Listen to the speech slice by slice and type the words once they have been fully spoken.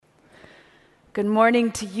Good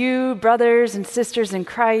morning to you, brothers and sisters in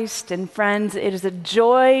Christ and friends. It is a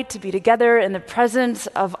joy to be together in the presence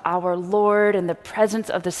of our Lord and the presence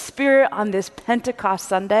of the Spirit on this Pentecost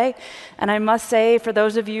Sunday. And I must say, for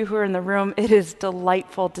those of you who are in the room, it is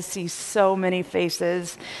delightful to see so many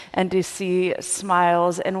faces and to see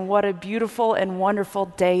smiles. And what a beautiful and wonderful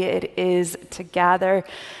day it is to gather.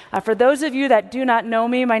 For those of you that do not know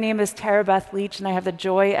me, my name is Tara Beth Leach, and I have the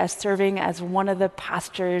joy of serving as one of the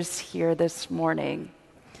pastors here this morning.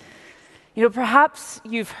 You know, perhaps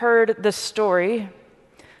you've heard the story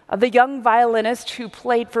of the young violinist who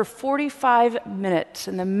played for 45 minutes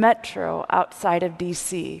in the metro outside of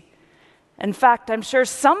D.C. In fact, I'm sure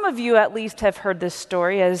some of you at least have heard this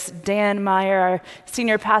story, as Dan Meyer, our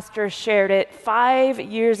senior pastor, shared it 5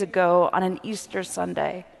 years ago on an Easter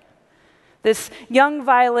Sunday. This young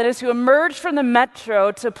violinist who emerged from the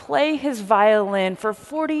metro to play his violin for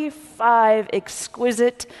 45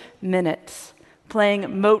 exquisite minutes,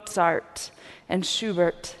 playing Mozart and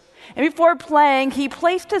Schubert. And before playing, he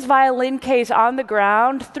placed his violin case on the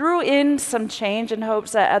ground, threw in some change in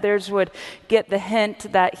hopes that others would get the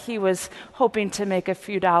hint that he was hoping to make a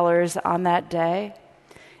few dollars on that day.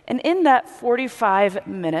 And in that 45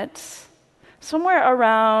 minutes, somewhere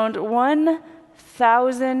around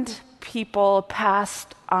 1,000 people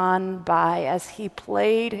passed on by as he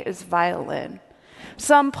played his violin.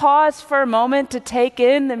 Some paused for a moment to take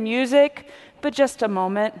in the music, but just a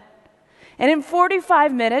moment. And in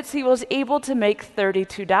 45 minutes, he was able to make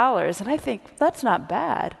 $32. And I think that's not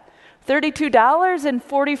bad. $32 in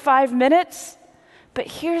 45 minutes? But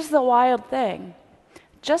here's the wild thing.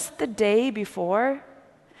 Just the day before,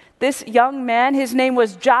 this young man, his name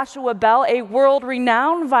was Joshua Bell, a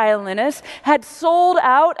world-renowned violinist, had sold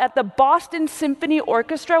out at the Boston Symphony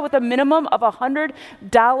Orchestra with a minimum of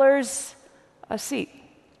 $100 a seat.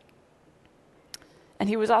 And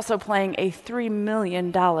he was also playing a $3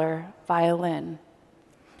 million violin.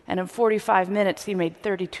 And in 45 minutes, he made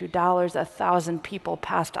 $32. 1,000 people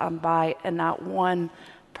passed on by, and not one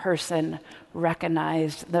person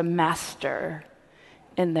recognized the master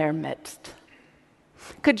in their midst.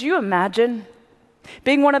 Could you imagine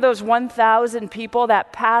being one of those 1,000 people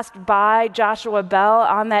that passed by Joshua Bell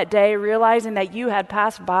on that day, realizing that you had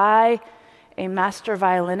passed by a master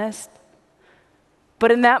violinist?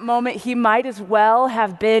 But in that moment, he might as well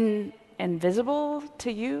have been invisible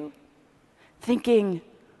to you, thinking,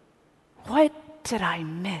 what did I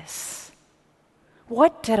miss?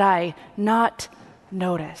 What did I not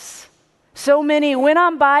notice? So many went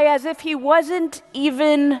on by as if he wasn't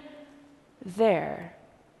even there.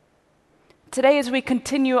 Today, as we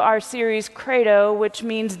continue our series Credo, which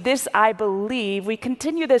means this I believe, we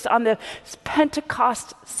continue this on the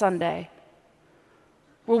Pentecost Sunday,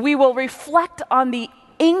 where we will reflect on the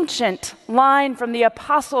ancient line from the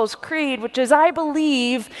Apostles' Creed, which is, I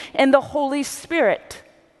believe in the Holy Spirit.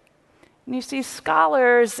 And you see,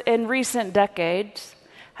 scholars in recent decades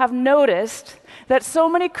have noticed that so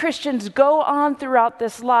many Christians go on throughout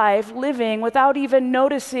this life living without even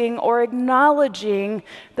noticing or acknowledging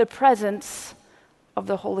the presence of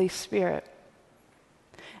the Holy Spirit.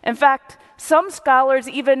 In fact, some scholars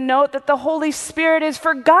even note that the Holy Spirit is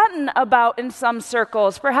forgotten about in some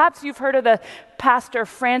circles. Perhaps you've heard of the pastor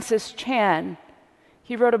Francis Chan.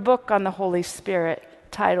 He wrote a book on the Holy Spirit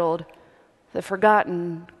titled The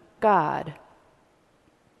Forgotten God.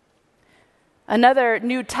 Another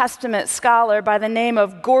New Testament scholar by the name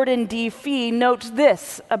of Gordon D. Fee notes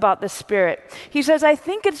this about the Spirit. He says, I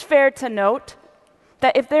think it's fair to note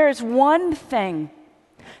that if there is one thing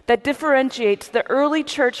that differentiates the early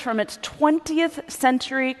church from its 20th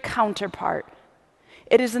century counterpart,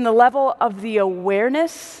 it is in the level of the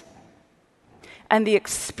awareness and the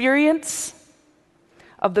experience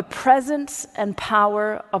of the presence and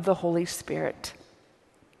power of the Holy Spirit.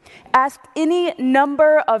 Ask any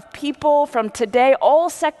number of people from today, all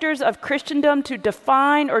sectors of Christendom, to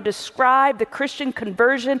define or describe the Christian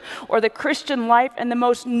conversion or the Christian life, and the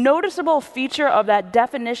most noticeable feature of that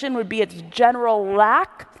definition would be its general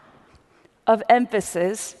lack of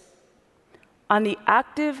emphasis on the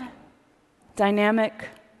active, dynamic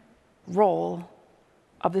role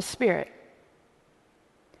of the Spirit.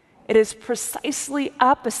 It is precisely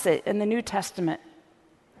opposite in the New Testament.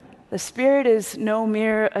 The Spirit is no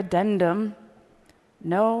mere addendum.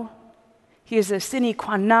 No, he is a sine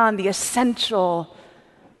qua non, the essential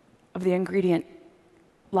of the ingredient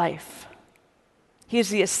life. He is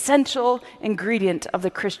the essential ingredient of the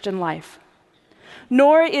Christian life.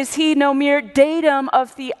 Nor is he no mere datum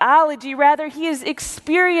of theology. Rather, he is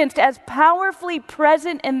experienced as powerfully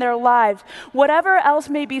present in their lives. Whatever else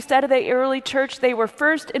may be said of the early church, they were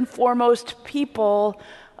first and foremost people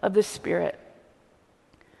of the Spirit.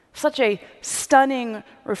 Such a stunning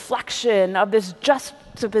reflection of this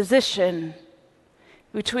juxtaposition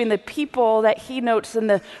between the people that he notes in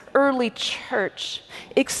the early church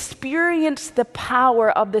experienced the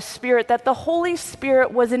power of the Spirit, that the Holy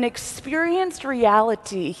Spirit was an experienced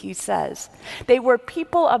reality, he says. They were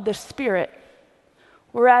people of the Spirit,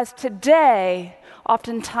 whereas today,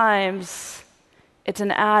 oftentimes, it's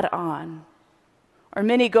an add-on. Or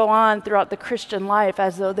many go on throughout the Christian life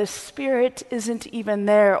as though the Spirit isn't even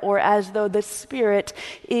there, or as though the Spirit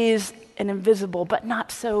is an invisible, but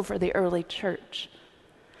not so for the early church.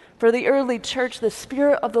 For the early church, the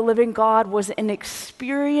Spirit of the living God was an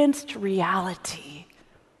experienced reality.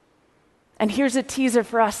 And here's a teaser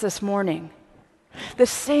for us this morning. The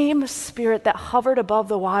same Spirit that hovered above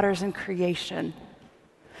the waters in creation,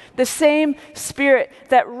 the same Spirit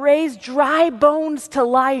that raised dry bones to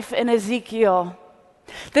life in Ezekiel,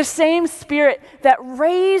 the same Spirit that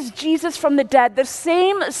raised Jesus from the dead, the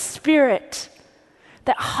same Spirit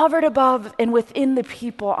that hovered above and within the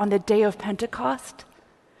people on the day of Pentecost,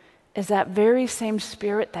 is that very same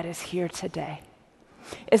Spirit that is here today.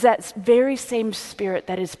 Is that very same Spirit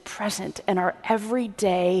that is present in our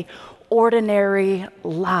everyday, ordinary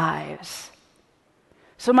lives.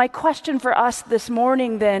 So my question for us this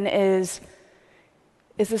morning then is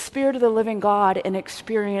the Spirit of the living God an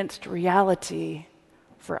experienced reality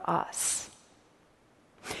for us?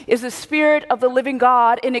 Is the Spirit of the living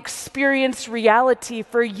God an experienced reality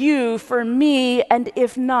for you, for me, and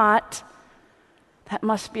if not, that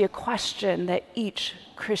must be a question that each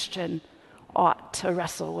Christian ought to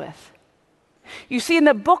wrestle with. You see, in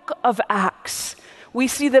the book of Acts, we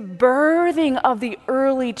see the birthing of the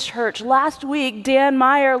early church. Last week, Dan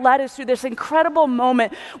Meyer led us through this incredible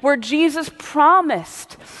moment where Jesus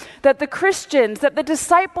promised that the Christians, that the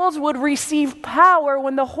disciples would receive power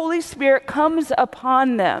when the Holy Spirit comes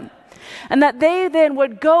upon them. And that they then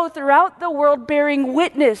would go throughout the world bearing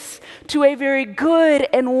witness to a very good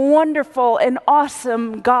and wonderful and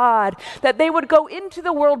awesome God. That they would go into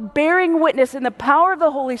the world bearing witness in the power of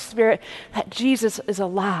the Holy Spirit that Jesus is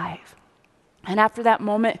alive. And after that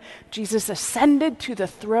moment, Jesus ascended to the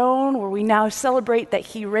throne where we now celebrate that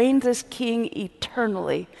he reigns as king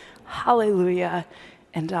eternally. Hallelujah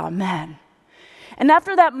and amen. And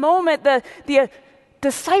after that moment, the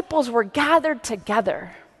disciples were gathered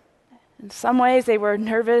together. In some ways, they were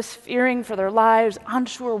nervous, fearing for their lives,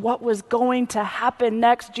 unsure what was going to happen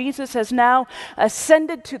next. Jesus has now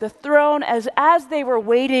ascended to the throne as they were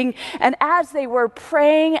waiting and as they were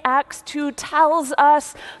praying. Acts 2 tells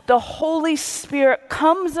us the Holy Spirit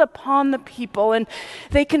comes upon the people and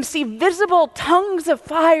they can see visible tongues of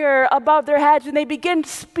fire above their heads and they begin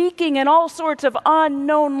speaking in all sorts of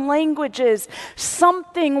unknown languages.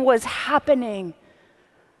 Something was happening.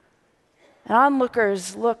 And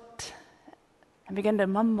onlookers looked and began to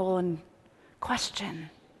mumble and question,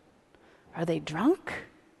 are they drunk?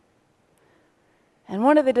 And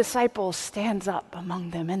one of the disciples stands up among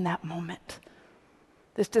them in that moment.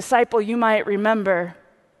 This disciple you might remember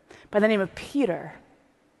by the name of Peter.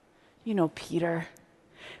 You know Peter.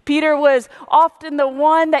 Peter was often the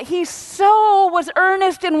one that he so was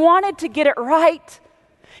earnest and wanted to get it right.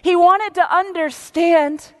 He wanted to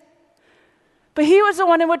understand. But he was the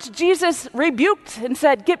one in which Jesus rebuked and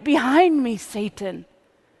said, "Get behind me, Satan."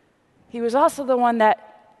 He was also the one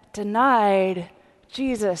that denied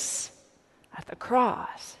Jesus at the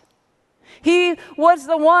cross. He was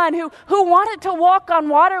the one who wanted to walk on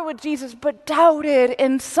water with Jesus, but doubted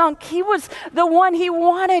and sunk. He was the one, he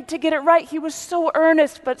wanted to get it right. He was so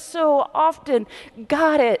earnest, but so often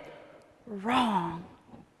got it wrong.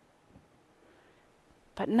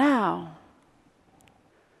 But now,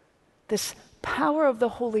 this power of the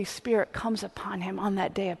Holy Spirit comes upon him on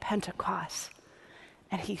that day of Pentecost.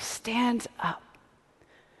 And he stands up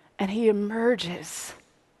and he emerges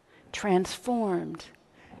transformed,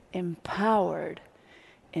 empowered,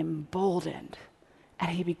 emboldened.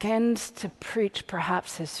 And he begins to preach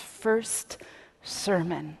perhaps his first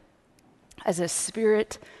sermon as a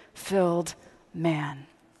Spirit-filled man.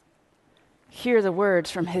 Hear the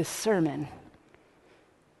words from his sermon.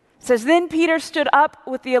 It says, "Then Peter stood up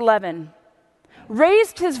with the 11,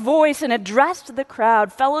 raised his voice and addressed the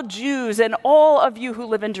crowd, 'Fellow Jews and all of you who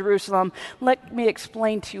live in Jerusalem, let me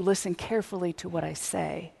explain to you, listen carefully to what I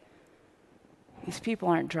say. These people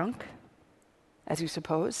aren't drunk, as you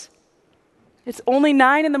suppose. It's only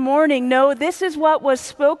 9 a.m. No, this is what was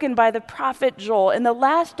spoken by the prophet Joel. In the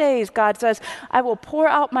last days, God says, I will pour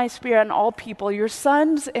out my Spirit on all people. Your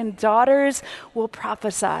sons and daughters will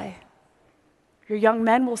prophesy. Your young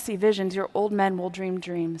men will see visions. Your old men will dream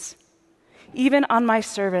dreams. even on my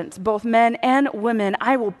servants, both men and women.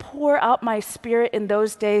 I will pour out my Spirit in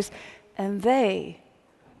those days, and they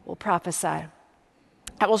will prophesy.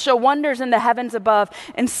 I will show wonders in the heavens above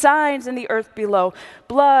and signs in the earth below,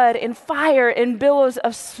 blood and fire and billows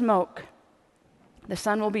of smoke. The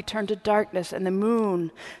sun will be turned to darkness and the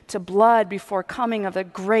moon to blood before coming of the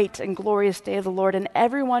great and glorious day of the Lord, and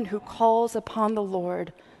everyone who calls upon the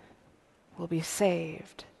Lord will be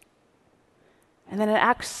saved. And then in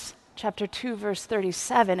Acts chapter 2, verse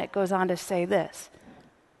 37, it goes on to say this.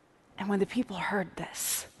 And when the people heard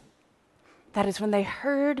this, that is when they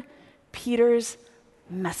heard Peter's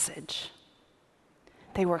message,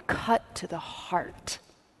 they were cut to the heart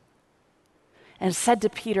and said to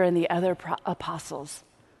Peter and the other apostles,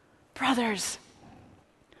 "Brothers,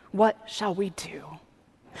 what shall we do?"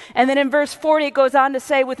 And then in verse 40, it goes on to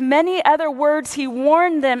say, with many other words, he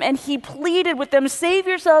warned them and he pleaded with them, "Save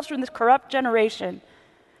yourselves from this corrupt generation."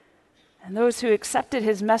 And those who accepted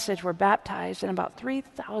his message were baptized, and about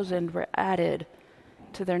 3,000 were added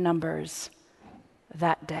to their numbers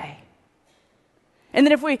that day. And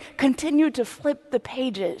then if we continue to flip the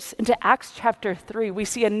pages into Acts chapter 3, we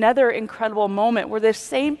see another incredible moment where this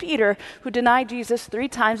same Peter who denied Jesus 3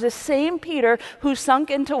 times, this same Peter who sunk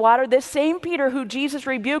into water, this same Peter who Jesus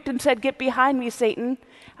rebuked and said, "Get behind me, Satan."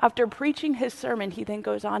 After preaching his sermon, he then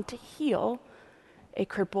goes on to heal a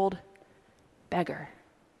crippled beggar.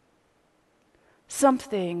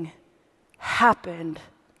 Something happened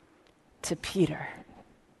to Peter.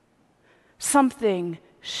 Something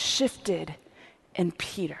shifted in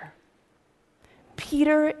Peter.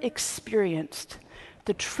 Peter experienced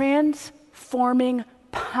the transforming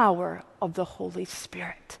power of the Holy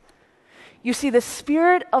Spirit. You see, the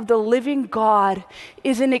Spirit of the living God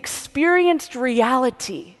is an experienced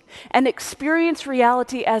reality,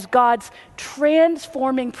 as God's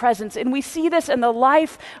transforming presence. And we see this in the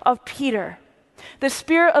life of Peter. The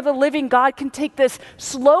Spirit of the living God can take this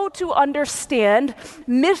slow to understand,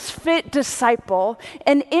 misfit disciple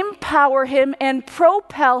and empower him and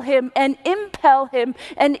propel him and impel him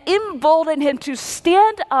and embolden him to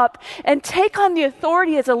stand up and take on the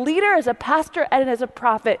authority as a leader, as a pastor, and as a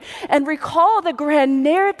prophet, and recall the grand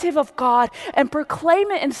narrative of God and proclaim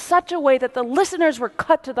it in such a way that the listeners were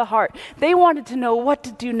cut to the heart. They wanted to know what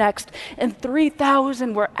to do next, and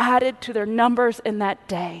 3,000 were added to their numbers in that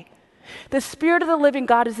day. The Spirit of the living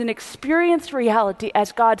God is an experienced reality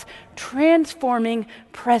as God's transforming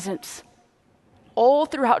presence. All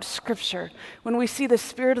throughout Scripture, when we see the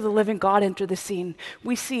Spirit of the living God enter the scene,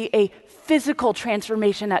 we see a physical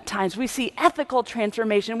transformation at times. We see ethical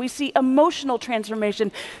transformation. We see emotional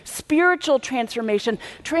transformation, spiritual transformation,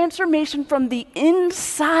 transformation from the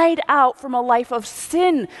inside out, from a life of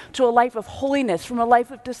sin to a life of holiness, from a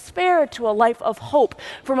life of despair to a life of hope,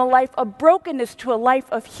 from a life of brokenness to a life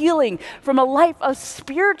of healing, from a life of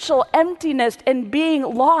spiritual emptiness and being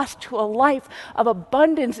lost to a life of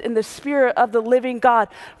abundance in the Spirit of the living God,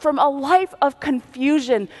 from a life of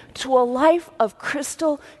confusion to a life of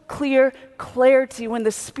crystal clear clarity. When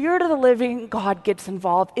the Spirit of the living God gets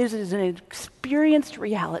involved, it is an experienced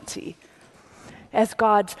reality as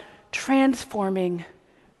God's transforming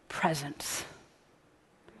presence.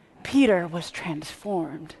 Peter was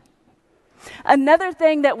transformed. Another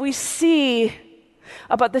thing that we see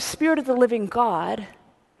about the Spirit of the living God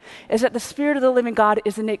is that the Spirit of the living God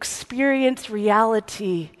is an experienced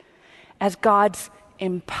reality as God's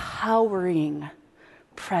empowering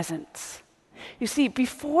presence. You see,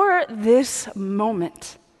 before this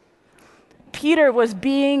moment, Peter was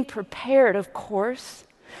being prepared, of course.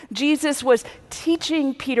 Jesus was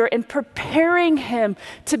teaching Peter and preparing him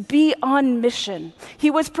to be on mission.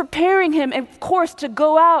 He was preparing him, of course, to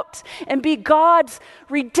go out and be God's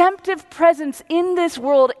redemptive presence in this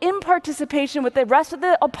world in participation with the rest of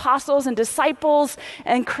the apostles and disciples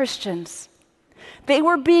and Christians. They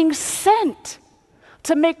were being sent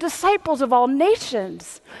to make disciples of all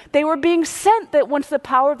nations. They were being sent that once the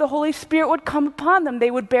power of the Holy Spirit would come upon them, they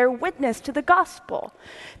would bear witness to the gospel.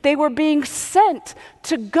 They were being sent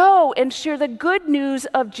to go and share the good news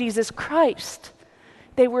of Jesus Christ.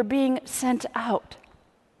 They were being sent out.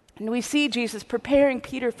 And we see Jesus preparing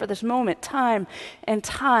Peter for this moment time and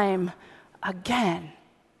time again.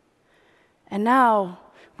 And now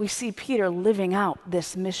we see Peter living out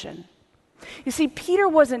this mission. You see, Peter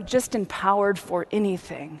wasn't just empowered for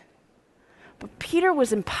anything, but Peter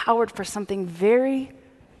was empowered for something very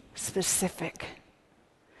specific,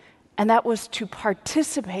 and that was to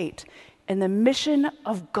participate in the mission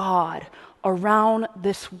of God around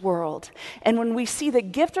this world. And when we see the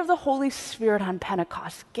gift of the Holy Spirit on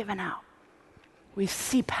Pentecost given out, we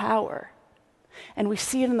see power. And we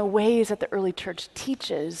see it in the ways that the early church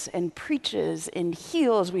teaches and preaches and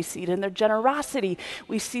heals. We see it in their generosity.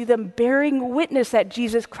 We see them bearing witness that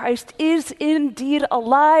Jesus Christ is indeed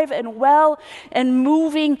alive and well and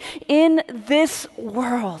moving in this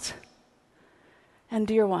world. And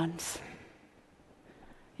dear ones,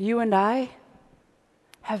 you and I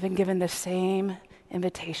have been given the same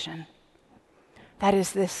invitation. That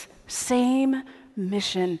is this same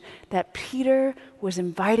mission that Peter was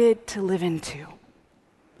invited to live into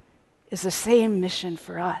is the same mission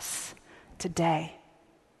for us today.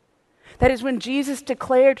 That is when Jesus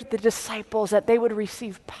declared to the disciples that they would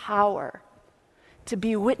receive power to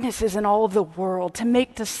be witnesses in all of the world, to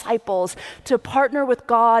make disciples, to partner with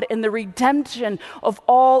God in the redemption of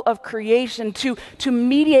all of creation, to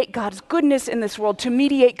mediate God's goodness in this world, to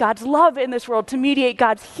mediate God's love in this world, to mediate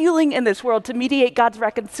God's healing in this world, to mediate God's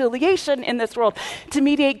reconciliation in this world, to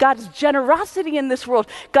mediate God's generosity in this world,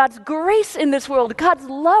 God's grace in this world, God's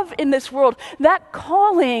love in this world. That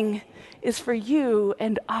calling is for you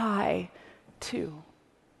and I too.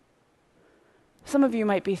 Some of you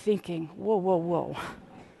might be thinking, whoa.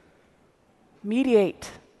 Mediate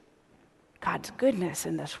God's goodness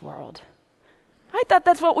in this world. I thought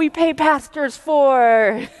that's what we pay pastors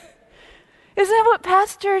for. Isn't that what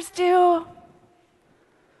pastors do?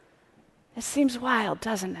 It seems wild,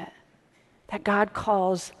 doesn't it? That God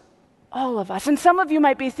calls all of us. And some of you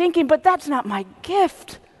might be thinking, but that's not my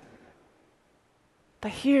gift.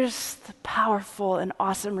 But here's the powerful and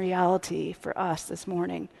awesome reality for us this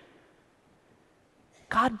morning.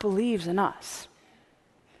 God believes in us.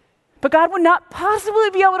 But God would not possibly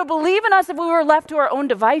be able to believe in us if we were left to our own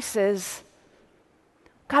devices.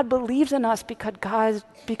 God believes in us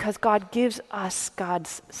because God gives us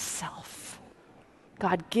God's self.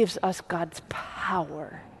 God gives us God's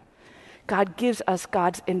power. God gives us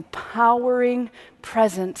God's empowering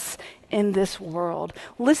presence in this world.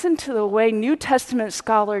 Listen to the way New Testament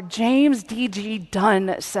scholar James D.G.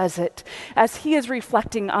 Dunn says it as he is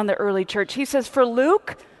reflecting on the early church. He says, for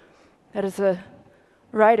Luke, that is the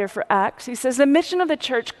writer for Acts, he says, the mission of the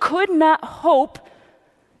church could not hope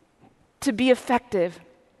to be effective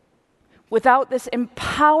without this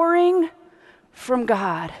empowering from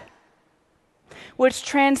God, which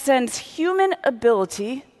transcends human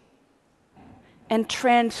ability and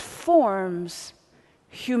transforms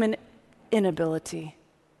human inability.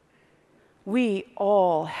 We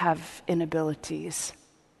all have inabilities.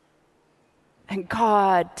 And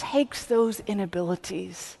God takes those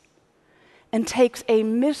inabilities and takes a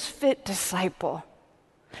misfit disciple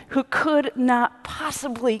who could not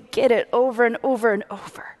possibly get it over and over and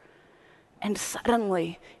over, and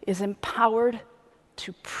suddenly is empowered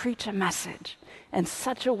to preach a message in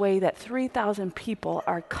such a way that 3,000 people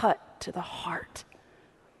are cut to the heart.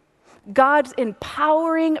 God's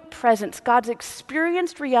empowering presence, God's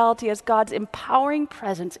experienced reality as God's empowering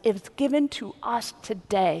presence is given to us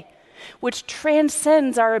today, which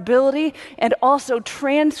transcends our ability and also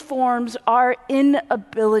transforms our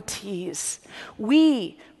inabilities.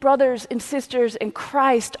 We, brothers and sisters in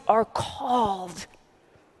Christ, are called,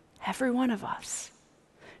 every one of us,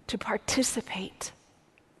 to participate,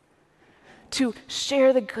 to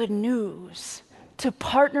share the good news, to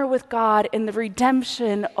partner with God in the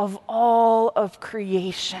redemption of all of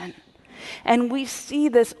creation. And we see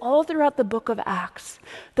this all throughout the book of Acts.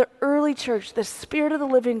 The early church, the Spirit of the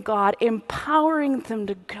living God, empowering them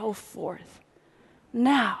to go forth.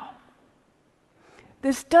 Now,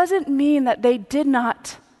 this doesn't mean that they did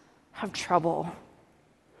not have trouble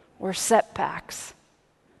or setbacks.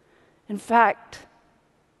 In fact,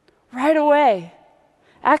 right away,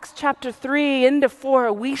 Acts chapter 3 into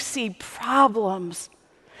 4, we see problems.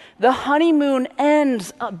 The honeymoon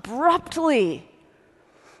ends abruptly.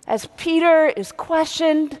 As Peter is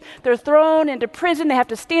questioned, they're thrown into prison. They have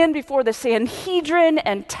to stand before the Sanhedrin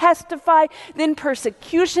and testify. Then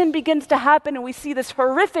persecution begins to happen, and we see this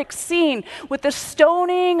horrific scene with the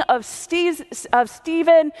stoning of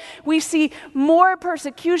Stephen. We see more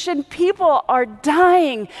persecution. People are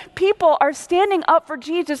dying. People are standing up for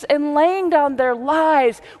Jesus and laying down their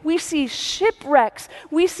lives. We see shipwrecks.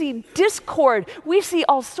 We see discord. We see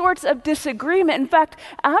all sorts of disagreement. In fact,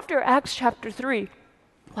 after Acts chapter 3,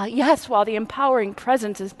 while the empowering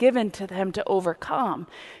presence is given to them to overcome,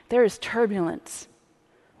 there is turbulence,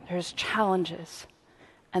 there's challenges,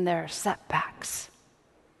 and there are setbacks.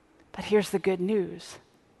 But here's the good news.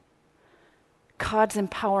 God's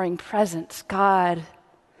empowering presence, God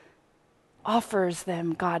offers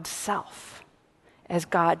them God's self as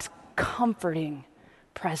God's comforting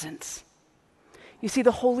presence. You see,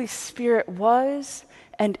 the Holy Spirit was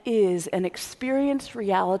and is an experienced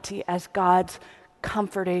reality as God's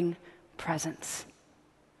comforting presence.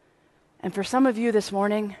 And for some of you this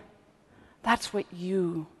morning, that's what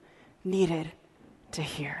you needed to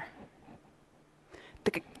hear.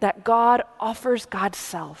 That God offers God's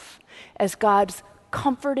self as God's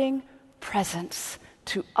comforting presence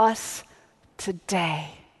to us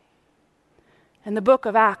today. In the book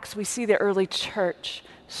of Acts, we see the early church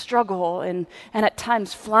struggle and at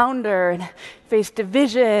times flounder and face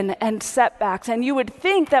division and setbacks. And you would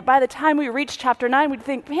think that by the time we reach chapter 9, we'd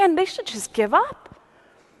think, man, they should just give up.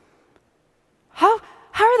 How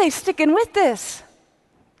are they sticking with this?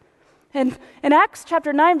 And in Acts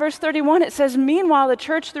chapter 9, verse 31, it says, meanwhile, the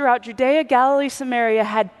church throughout Judea, Galilee, Samaria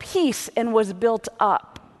had peace and was built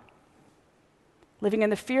up, living in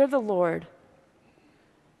the fear of the Lord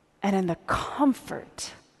and in the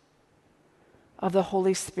comfort of the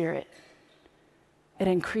Holy Spirit. It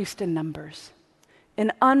increased in numbers,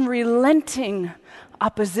 in unrelenting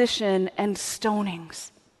opposition and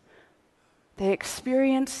stonings. They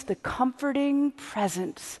experienced the comforting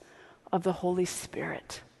presence of the Holy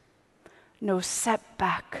Spirit. No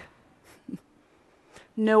setback,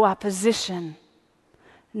 no opposition.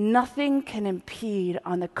 Nothing can impede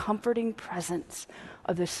on the comforting presence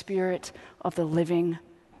of the Spirit of the living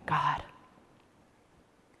God.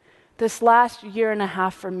 This last year and a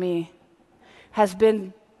half for me has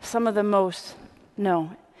been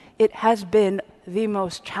it has been the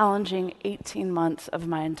most challenging 18 months of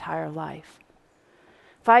my entire life.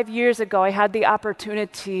 5 years ago, I had the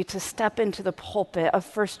opportunity to step into the pulpit of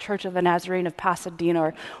First Church of the Nazarene of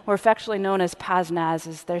Pasadena, or affectionately known as PazNaz,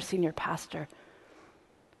 as their senior pastor.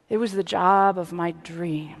 It was the job of my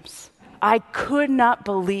dreams. I could not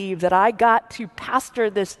believe that I got to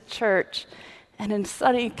pastor this church, and in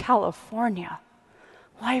sunny California.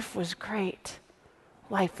 Life was great.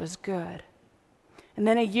 Life was good. And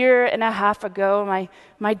then a year and a half ago,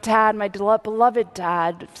 my dad, my beloved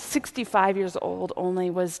dad, 65 years old only,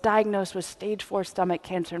 was diagnosed with stage 4 stomach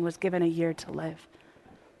cancer and was given a year to live.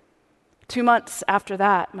 2 months after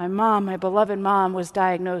that, my beloved mom, was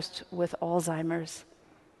diagnosed with Alzheimer's.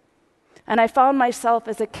 And I found myself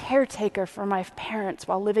as a caretaker for my parents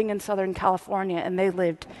while living in Southern California, and they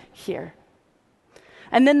lived here.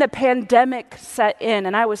 And then the pandemic set in,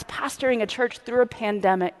 and I was pastoring a church through a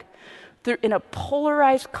pandemic, in a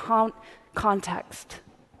polarized context,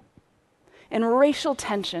 in racial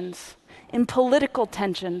tensions, in political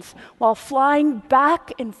tensions, while flying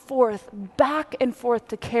back and forth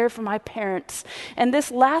to care for my parents. And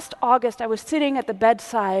this last August, I was sitting at the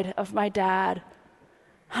bedside of my dad,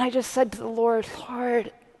 and I just said to the Lord,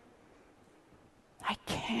 Lord, I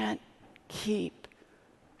can't keep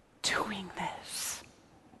doing this.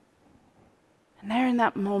 And there in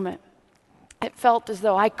that moment, it felt as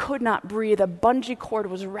though I could not breathe. A bungee cord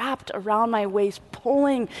was wrapped around my waist,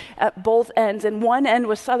 pulling at both ends. And one end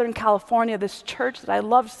was Southern California, this church that I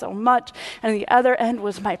loved so much, and the other end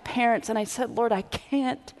was my parents. And I said, Lord, I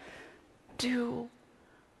can't do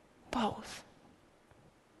both.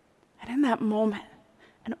 And in that moment,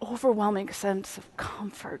 an overwhelming sense of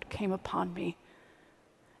comfort came upon me.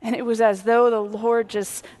 And it was as though the Lord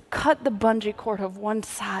just cut the bungee cord of one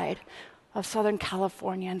side of Southern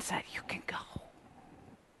California and said, you can go.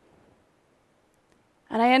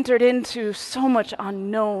 And I entered into so much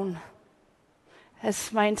unknown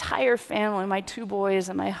as my entire family, my 2 boys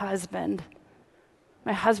and my husband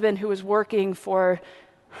who was working for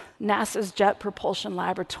NASA's Jet Propulsion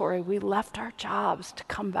Laboratory, we left our jobs to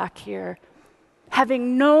come back here,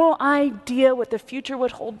 having no idea what the future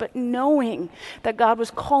would hold, but knowing that God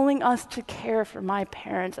was calling us to care for my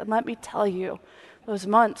parents. And let me tell you, those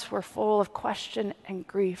months were full of question and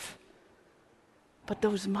grief. But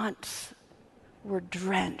those months were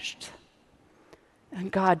drenched in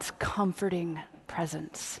God's comforting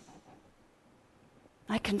presence.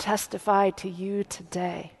 I can testify to you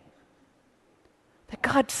today that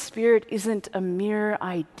God's Spirit isn't a mere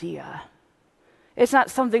idea. It's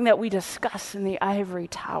not something that we discuss in the ivory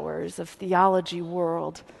towers of theology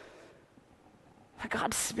world. But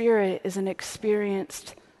God's Spirit is an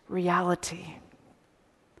experienced reality.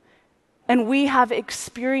 And we have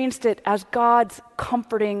experienced it as God's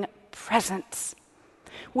comforting presence.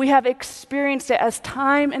 We have experienced it as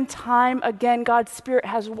time and time again, God's Spirit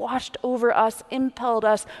has washed over us, impelled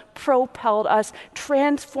us, propelled us,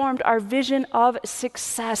 transformed our vision of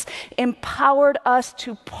success, empowered us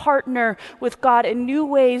to partner with God in new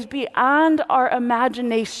ways beyond our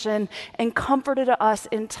imagination, and comforted us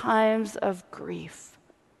in times of grief.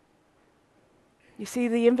 You see,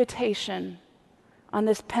 the invitation on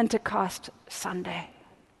this Pentecost Sunday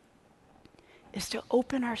is to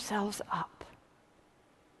open ourselves up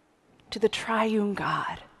to the triune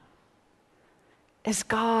God as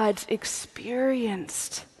God's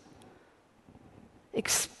experienced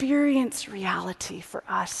reality for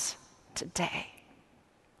us today.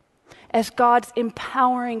 As God's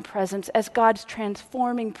empowering presence, as God's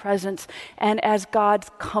transforming presence, and as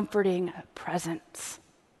God's comforting presence.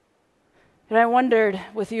 And I wondered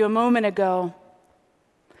with you a moment ago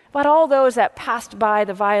about all those that passed by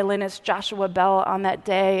the violinist Joshua Bell on that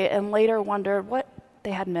day and later wondered what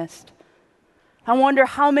they had missed. I wonder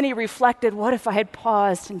how many reflected, what if I had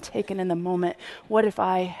paused and taken in the moment? What if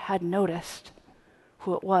I had noticed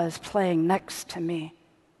who it was playing next to me?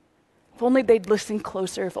 If only they'd listened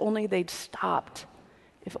closer, if only they'd stopped,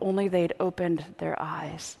 if only they'd opened their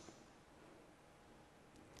eyes.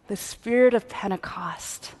 The spirit of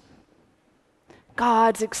Pentecost,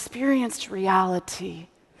 God's experienced reality,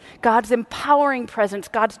 God's empowering presence,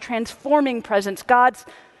 God's transforming presence, God's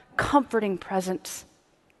comforting presence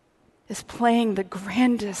is playing the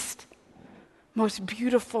grandest, most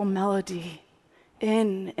beautiful melody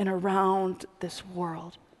in and around this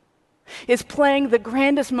world. Is playing the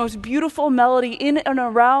grandest, most beautiful melody in and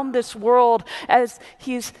around this world as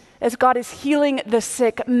God is healing the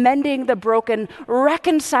sick, mending the broken,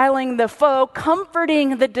 reconciling the foe,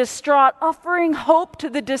 comforting the distraught, offering hope to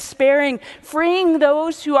the despairing, freeing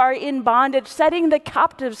those who are in bondage, setting the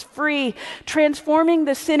captives free, transforming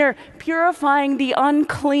the sinner, purifying the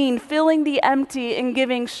unclean, filling the empty, and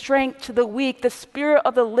giving strength to the weak. The Spirit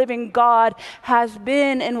of the living God has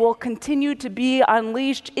been and will continue to be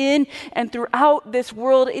unleashed in and throughout this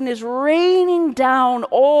world and is raining down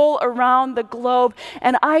all around the globe.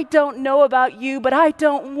 And I don't know about you, but I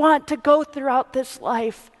don't want to go throughout this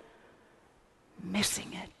life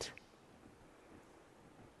missing it.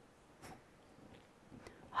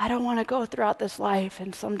 I don't want to go throughout this life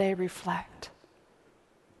and someday reflect.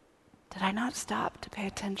 Did I not stop to pay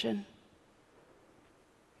attention?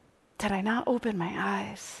 Did I not open my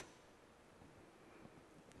eyes?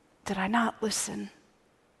 Did I not listen?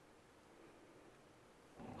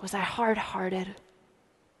 Was I hard-hearted?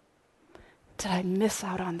 Did I miss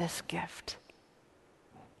out on this gift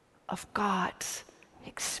of God's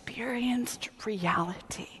experienced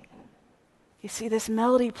reality? You see, this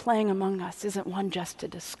melody playing among us isn't one just to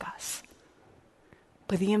discuss,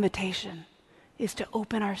 but the invitation is to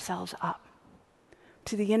open ourselves up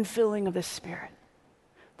to the infilling of the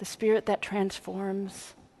Spirit that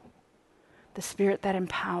transforms, the Spirit that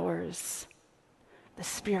empowers, the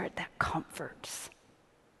Spirit that comforts.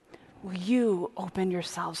 Will you open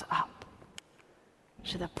yourselves up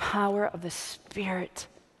to the power of the Spirit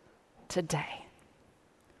today?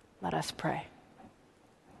 Let us pray.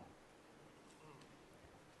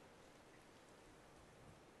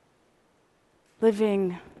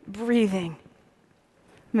 Living, breathing,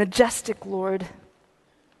 majestic Lord,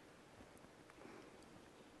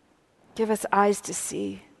 give us eyes to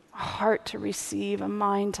see, a heart to receive, a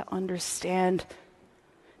mind to understand.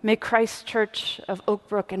 May Christ Church of Oak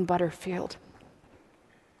Brook and Butterfield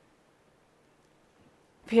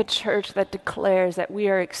be a church that declares that we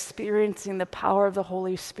are experiencing the power of the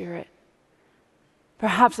Holy Spirit,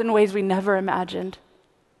 perhaps in ways we never imagined.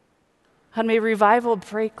 And may revival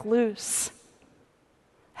break loose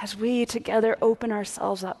as we together open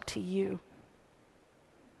ourselves up to you.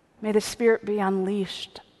 May the Spirit be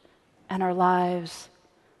unleashed in our lives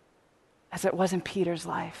as it was in Peter's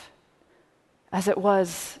life, as it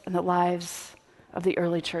was in the lives of the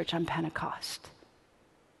early church on Pentecost.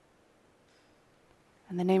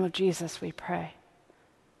 In the name of Jesus we pray.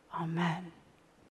 Amen.